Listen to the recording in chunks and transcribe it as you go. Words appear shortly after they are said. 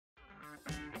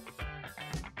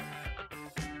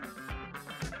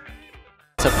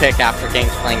to pick after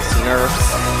games playing some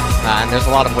nerfs, and there's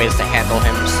a lot of ways to handle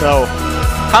him. So,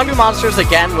 Kongdoo Monsters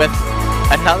again with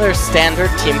another standard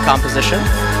team composition.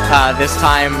 This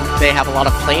time they have a lot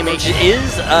of playmaking. It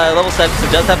is level 7,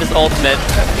 so does have his ultimate.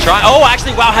 Oh,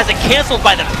 actually, wow, has it canceled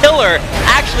by the pillar.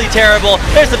 Actually terrible.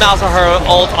 There's the Malzahar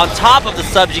ult on top of the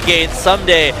subjugate.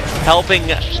 Someday helping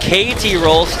KT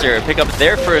Rolster pick up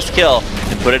their first kill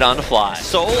and put it on the fly.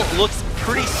 Seoul looks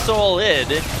pretty solid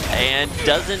and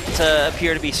doesn't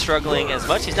appear to be struggling as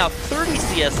much. He's now 30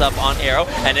 CS up on Arrow,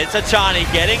 and it's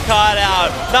Achani getting caught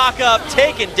out. Knock up,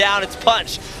 taken down. It's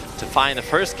Punch to find the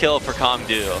first kill for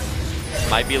Kongdoo.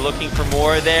 Might be looking for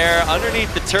more there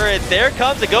underneath the turret. There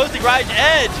comes a Ghost of Garage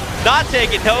Edge. Not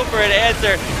taking no for an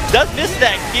answer. Does miss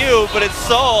that Q, but it's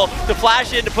Seoul to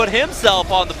flash in to put himself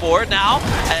on the board now.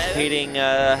 Having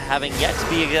yet to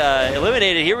be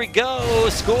eliminated. Here we go.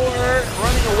 Score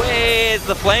running away.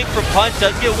 The flank from Punch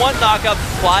does get one knockup.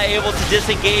 Fly able to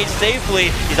disengage safely.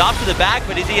 He's off to the back,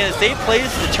 but is he in a safe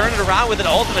place to turn it around with an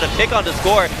ultimate? A pick on to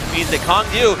score means that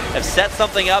Kongdoo have set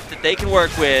something up that they can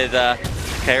work with.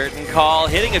 Curtain call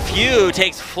hitting a few,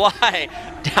 takes Fly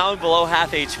down below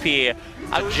half HP.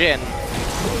 Jin.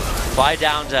 Fly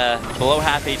down to below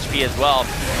half HP as well.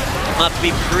 He'll have to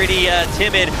be pretty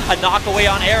timid. A knock away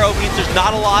on Arrow means there's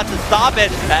not a lot to stop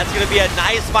it. That's going to be a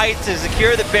nice fight to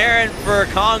secure the Baron for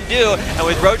Kongdoo. And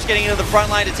with Roach getting into the front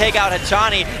line to take out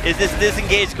Hachani, is this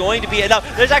disengage going to be enough?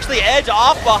 There's actually Edge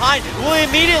off behind. Will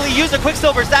immediately use a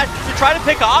Quicksilver Sash to try to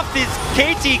pick off these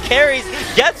KT carries.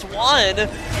 Gets one.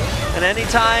 And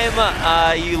anytime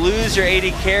you lose your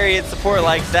AD carry and support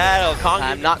like that,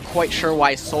 I'm not quite sure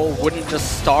why Seoul wouldn't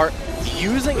just start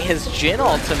using his Jin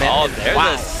ultimate. Oh, there's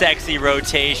a sexy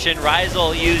rotation.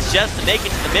 Ryzel used just to make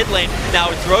it to the mid lane. Now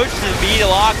it's Roach to be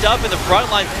locked up in the front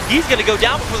line. He's going to go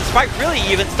down before the fight really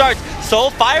even starts. Seoul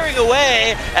firing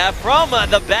away from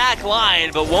the back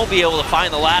line, but won't be able to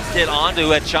find the last hit onto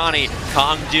Achani.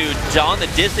 Kongdoo on the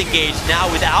disengage now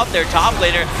without their top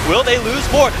laner. Will they lose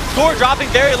more? Score dropping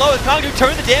very low as Kongdoo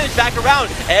turn the damage back around.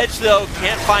 Edge, though,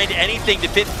 can't find anything to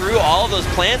fit through all of those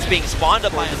plants being spawned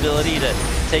up by the ability to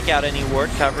take out any ward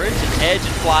coverage. And Edge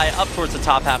and Fly up towards the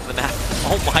top half of the map.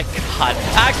 Oh my god.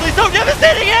 Actually, so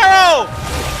devastating Arrow!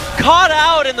 Caught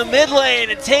out in the mid lane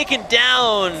and taken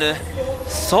down.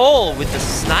 Seoul with the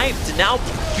snipe to now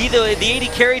be the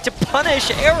AD carry to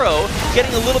punish Arrow,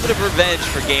 getting a little bit of revenge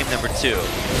for game number 2.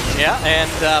 Yeah,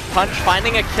 and Punch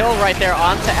finding a kill right there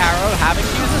onto Arrow, having to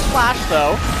use his flash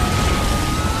though.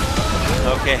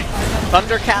 Okay.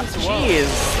 Thundercat's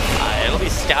cheese. It'll be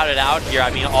scouted out here. I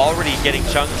mean, already getting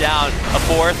chunked down. A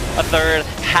fourth, a third,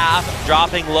 half,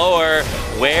 dropping lower.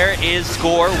 Where is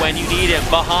Score when you need him?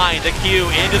 Behind the Q,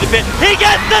 into the pit. He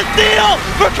gets the steal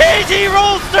for KT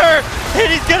Rolster! And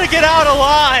he's gonna get out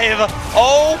alive!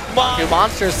 Oh my! New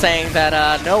Monsters saying that,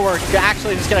 no, we're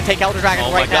actually just gonna take Elder Dragon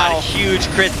right now. Oh my god, huge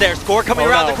crit there. Score coming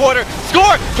around the corner.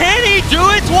 Score! Can he do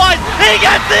it twice? He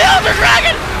gets the Elder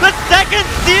Dragon! The second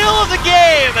steal of the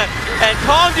game! And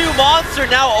Kongdoo Monster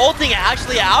now ulting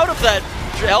actually out of that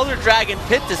Elder Dragon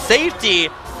pit to safety.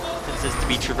 This is to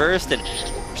be traversed, and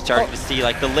we're starting to see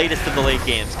like the latest of the late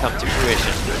games come to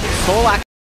fruition. Soul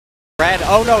red.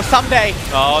 Oh no, someday.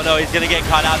 Oh no, he's gonna get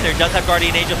caught out there. Does have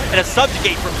Guardian Angel and a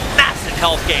subjugate for massive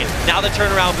health gain. Now the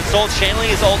turnaround, but Soul channeling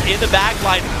his ult in the back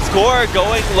line. Score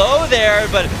going low there,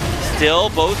 but still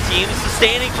both teams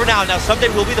sustaining for now. Now someday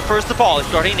will be the first to fall.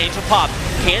 His Guardian Angel pops.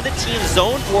 Can the team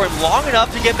zone for him long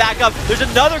enough to get back up? There's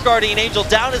another Guardian Angel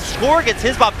down as Score gets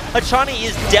his pop. Achani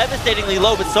is devastatingly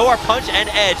low, but so are Punch and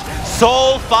Edge.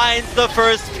 Soul finds the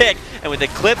first pick, and with a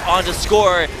clip onto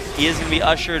Score, he is going to be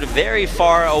ushered very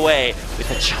far away with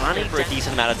Achani for a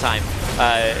decent amount of time.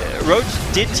 Roach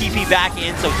did TP back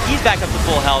in, so he's back up to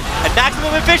full health. And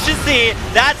maximum efficiency,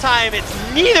 that time it's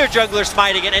neither jungler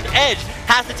smiting it, and Edge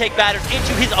has to take matters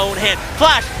into his own hand.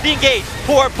 Flash, the engage,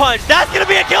 for Punch. That's going to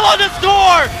be a kill on the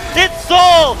Score! It's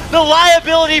Seoul, the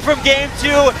liability from game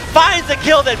 2, finds a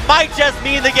kill that might just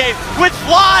mean the game. With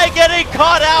Fly getting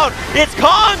caught out, it's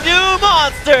Kongdoo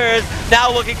Monsters!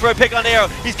 Now looking for a pick on Arrow.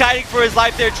 He's kiting for his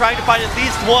life there, trying to find at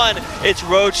least one. It's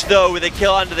Roach, though, with a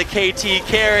kill onto the KT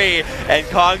carry. And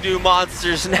Kongdoo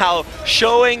Monsters now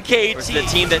showing KT, the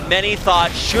team that many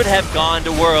thought should have gone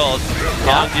to Worlds.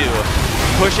 Kongdoo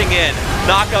pushing in.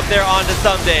 Knock up there onto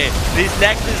Someday. These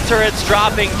Nexus turrets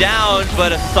dropping down,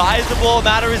 but a sizable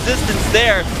amount of resistance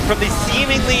there from the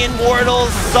seemingly immortal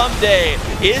Someday.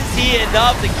 Is he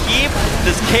enough to keep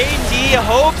this KT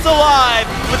hopes alive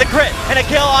with a crit and a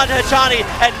kill onto Hachani,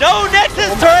 and no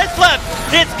Nexus turrets left?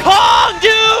 It's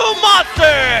Kongdoo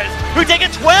Monsters who take a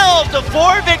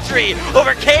 12-4 victory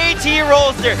over KT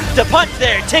Rolster to punch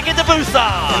their ticket to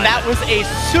Busan. And that was a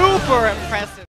super impressive